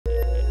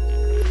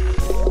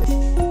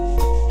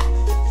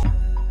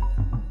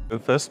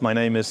First, my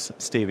name is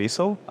Steve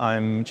Esau.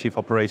 I'm Chief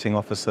Operating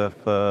Officer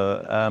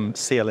for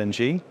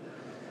SEA-LNG.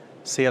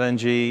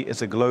 SEA-LNG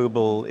is a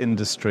global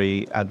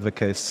industry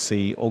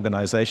advocacy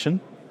organization,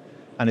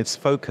 and its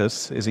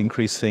focus is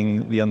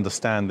increasing the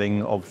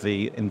understanding of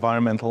the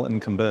environmental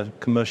and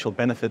commercial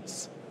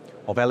benefits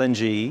of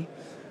LNG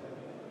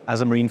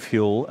as a marine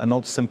fuel, and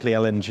not simply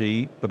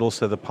LNG, but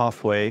also the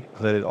pathway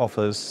that it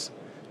offers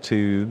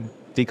to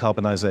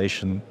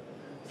decarbonization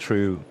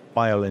through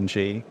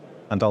bio-LNG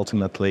and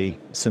ultimately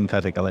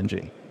synthetic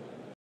LNG.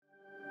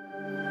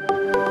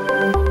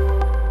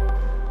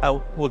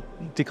 The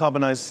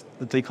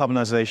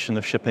decarbonization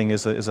of shipping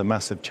is a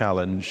massive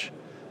challenge,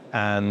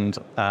 and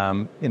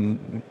there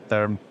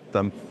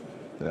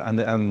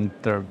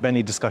are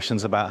many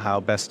discussions about how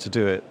best to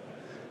do it.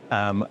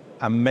 And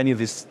many of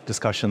these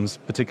discussions,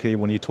 particularly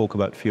when you talk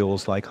about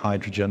fuels like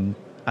hydrogen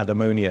and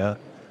ammonia,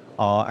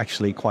 are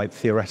actually quite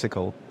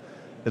theoretical.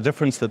 The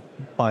difference that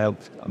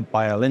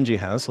bio-LNG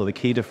has, or the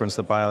key difference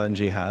that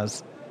bio-LNG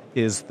has,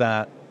 is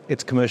that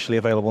it's commercially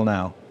available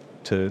now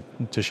to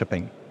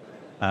shipping.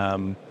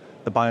 The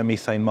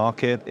biomethane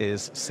market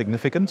is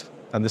significant,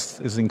 and this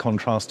is in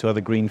contrast to other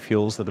green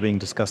fuels that are being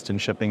discussed in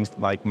shipping,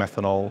 like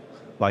methanol,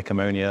 like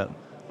ammonia,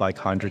 like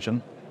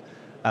hydrogen.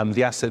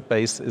 The asset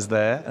base is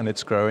there and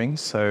it's growing.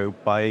 So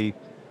by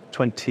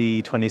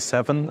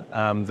 2027,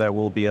 there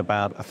will be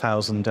about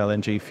 1,000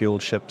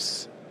 LNG-fueled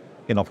ships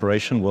in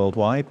operation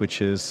worldwide,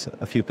 which is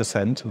a few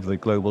percent of the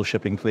global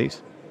shipping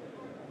fleet.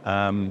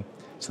 So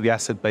the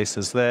asset base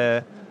is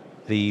there.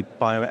 The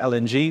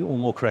bio-LNG, or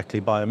more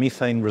correctly,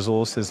 biomethane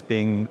resource is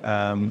being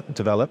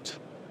developed.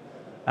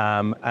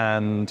 Even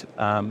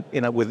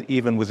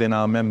within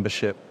our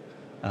membership,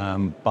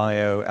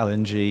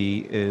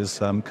 bio-LNG is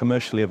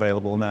commercially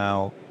available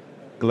now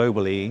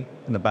globally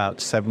in about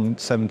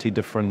 70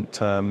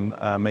 different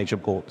major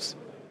ports.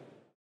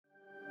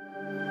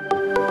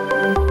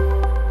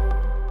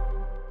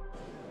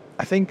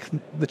 I think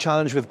the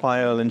challenge with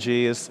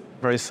bio-LNG is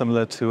very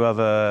similar to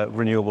other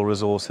renewable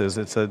resources.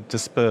 It's a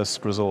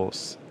dispersed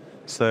resource.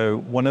 So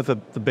one of the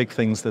big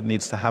things that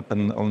needs to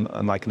happen,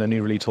 and I can only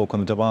really talk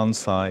on the demand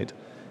side,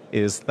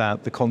 is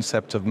that the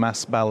concept of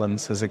mass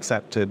balance is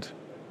accepted,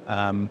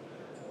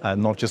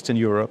 not just in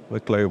Europe,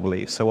 but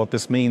globally. So what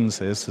this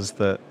means is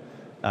that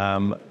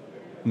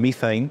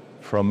methane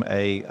from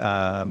a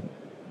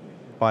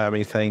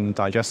biomethane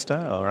digester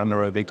or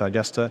anaerobic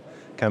digester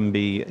can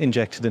be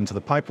injected into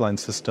the pipeline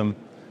system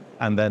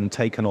and then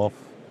taken off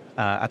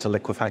at a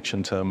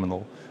liquefaction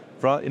terminal,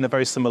 in a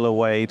very similar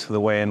way to the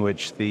way in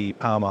which the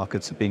power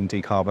markets are being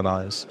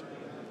decarbonized.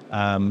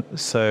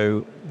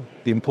 So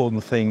the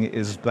important thing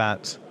is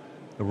that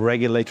a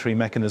regulatory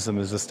mechanism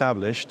is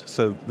established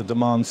so the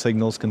demand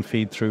signals can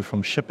feed through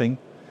from shipping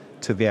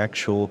to the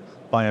actual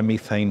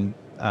biomethane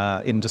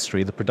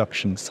industry, the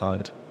production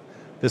side.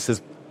 This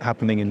is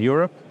happening in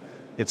Europe.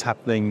 It's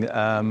happening,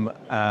 the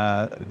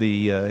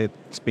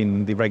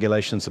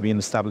regulations have been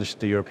established at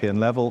the European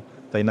level.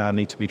 They now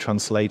need to be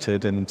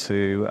translated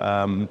into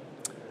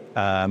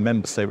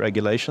member state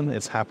regulation.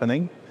 It's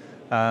happening.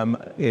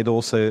 It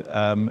also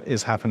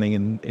is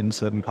happening in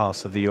certain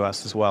parts of the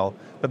US as well.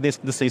 But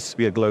this needs to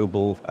be a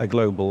global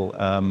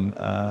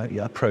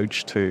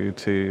approach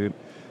to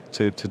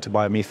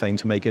biomethane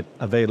to make it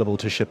available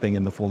to shipping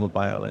in the form of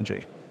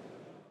bio-LNG.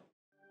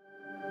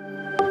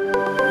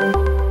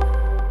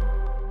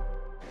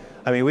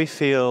 I mean, we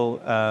feel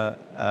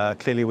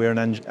clearly we're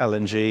an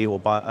LNG or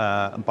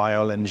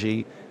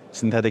bio-LNG,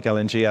 synthetic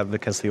LNG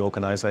advocacy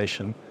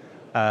organization.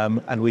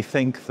 And we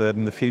think that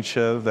in the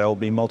future there will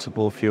be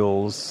multiple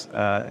fuels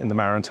in the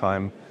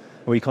maritime.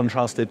 We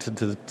contrast it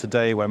to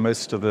today, where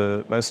most of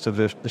the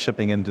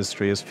shipping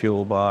industry is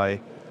fueled by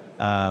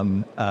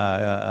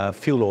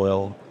fuel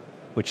oil,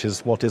 which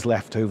is what is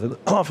left over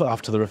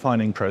after the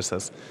refining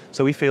process.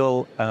 So we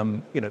feel,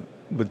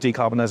 with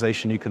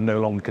decarbonization, you can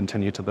no longer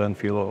continue to burn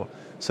fuel oil.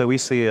 So we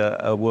see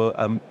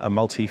a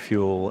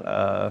multi-fuel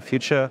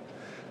future.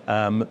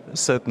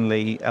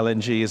 Certainly,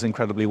 LNG is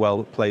incredibly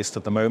well placed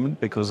at the moment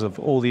because of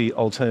all the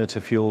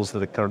alternative fuels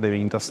that are currently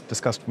being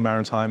discussed for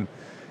maritime.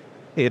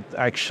 It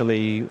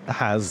actually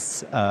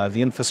has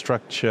the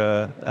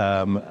infrastructure,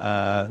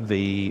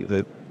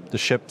 the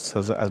ships,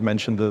 as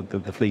mentioned,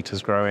 the fleet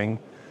is growing,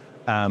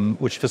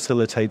 which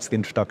facilitates the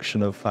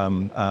introduction of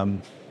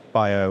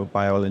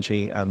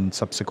bio-LNG and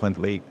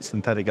subsequently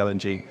synthetic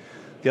LNG.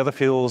 The other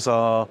fuels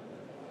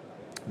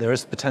there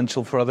is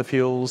potential for other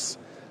fuels.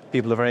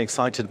 People are very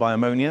excited by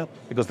ammonia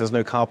because there's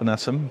no carbon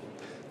atom.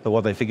 But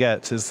what they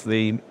forget is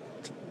the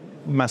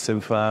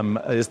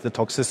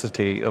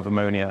toxicity of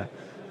ammonia.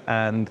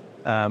 And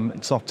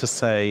it's not to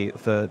say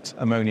that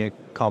ammonia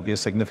can't be a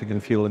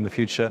significant fuel in the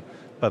future,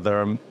 but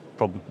there are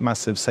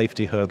massive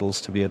safety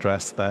hurdles to be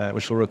addressed there,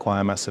 which will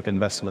require massive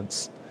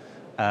investments.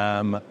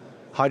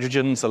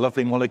 Hydrogen's a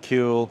lovely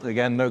molecule.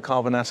 Again, no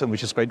carbon atom,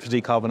 which is great for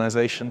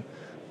decarbonization.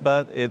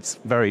 But it's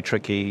very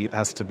tricky. It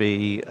has to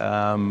be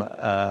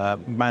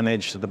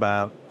managed at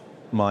about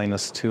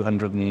minus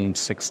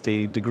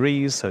 260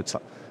 degrees. So it's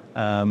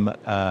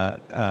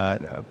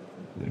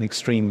an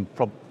extreme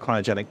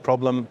cryogenic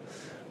problem,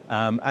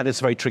 and it's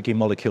a very tricky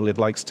molecule. It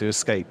likes to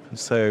escape.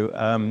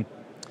 So,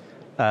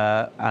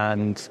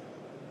 and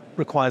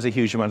requires a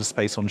huge amount of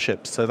space on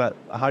ships. So that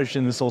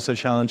hydrogen is also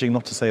challenging,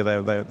 not to say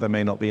there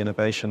may not be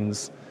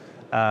innovations.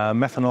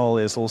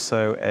 Methanol is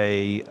also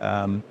a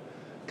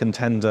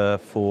contender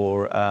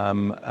for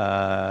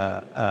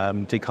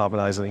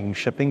decarbonizing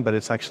shipping, but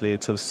it's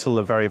still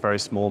a very, very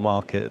small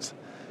market.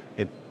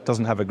 It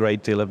doesn't have a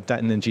great deal of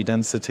energy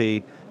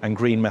density, and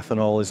green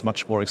methanol is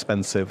much more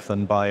expensive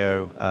than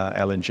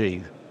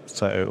bio-LNG.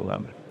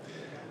 So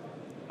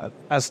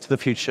as to the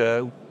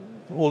future,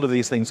 all of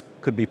these things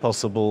could be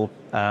possible,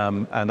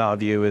 and our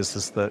view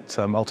is that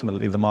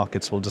ultimately the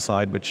markets will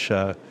decide which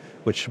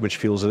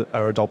fuels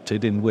are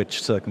adopted in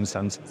which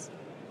circumstances.